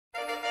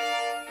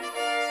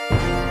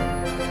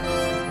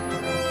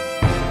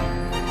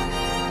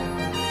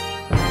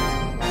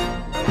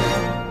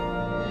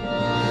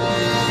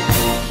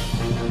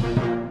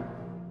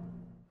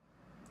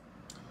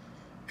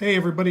Hey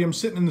everybody, I'm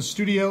sitting in the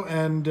studio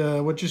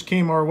and what just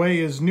came our way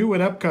is new at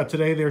Epcot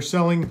today. They're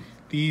selling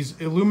these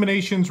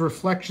Illuminations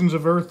Reflections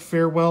of Earth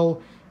Farewell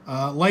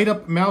light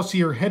up mouse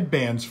ear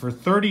headbands for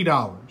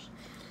 $30.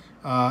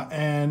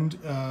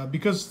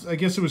 Because I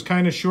guess it was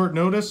kind of short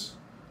notice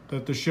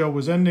that the show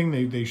was ending,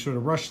 they sort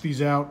of rushed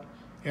these out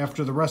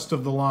after the rest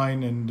of the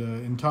line and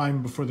in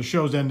time before the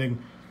show's ending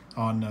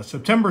on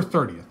September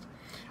 30th.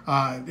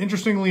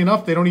 Interestingly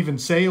enough, they don't even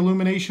say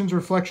Illuminations,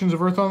 Reflections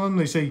of Earth on them.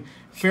 They say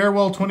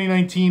Farewell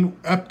 2019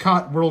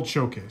 Epcot World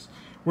Showcase.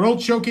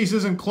 World Showcase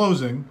isn't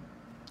closing.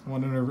 I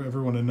want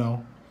everyone to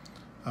know.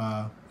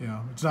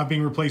 It's not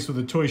being replaced with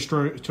a Toy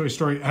Story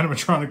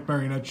animatronic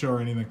marionette show or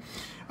anything.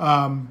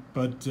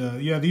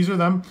 Yeah, these are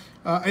them.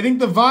 I think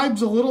the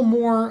vibe's a little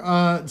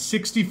more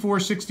 64,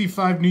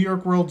 65 New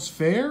York World's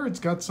Fair. It's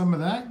got some of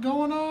that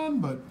going on,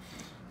 but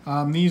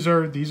these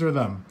are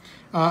them.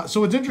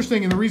 So it's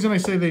interesting, and the reason I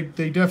say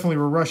they definitely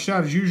were rushed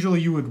out is usually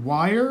you would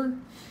wire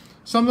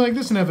something like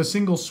this and have a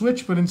single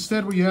switch, but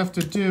instead what you have to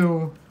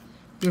do,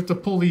 you have to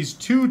pull these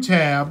two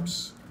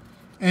tabs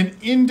and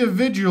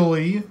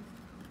individually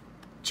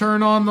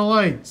turn on the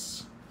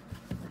lights.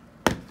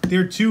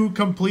 They're two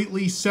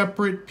completely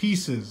separate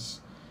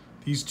pieces,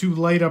 these two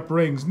light up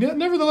rings.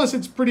 Nevertheless,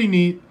 it's pretty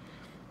neat.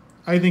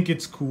 I think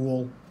it's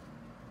cool.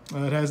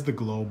 It has the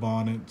globe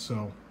on it,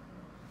 so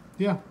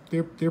yeah,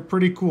 they're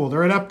pretty cool.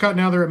 They're at Epcot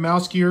now. They're at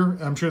Mouse Gear.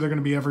 I'm sure they're going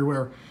to be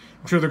everywhere.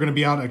 I'm sure they're going to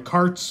be out at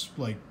carts,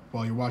 like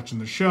while you're watching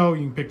the show.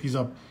 You can pick these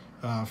up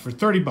for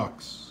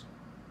 $30.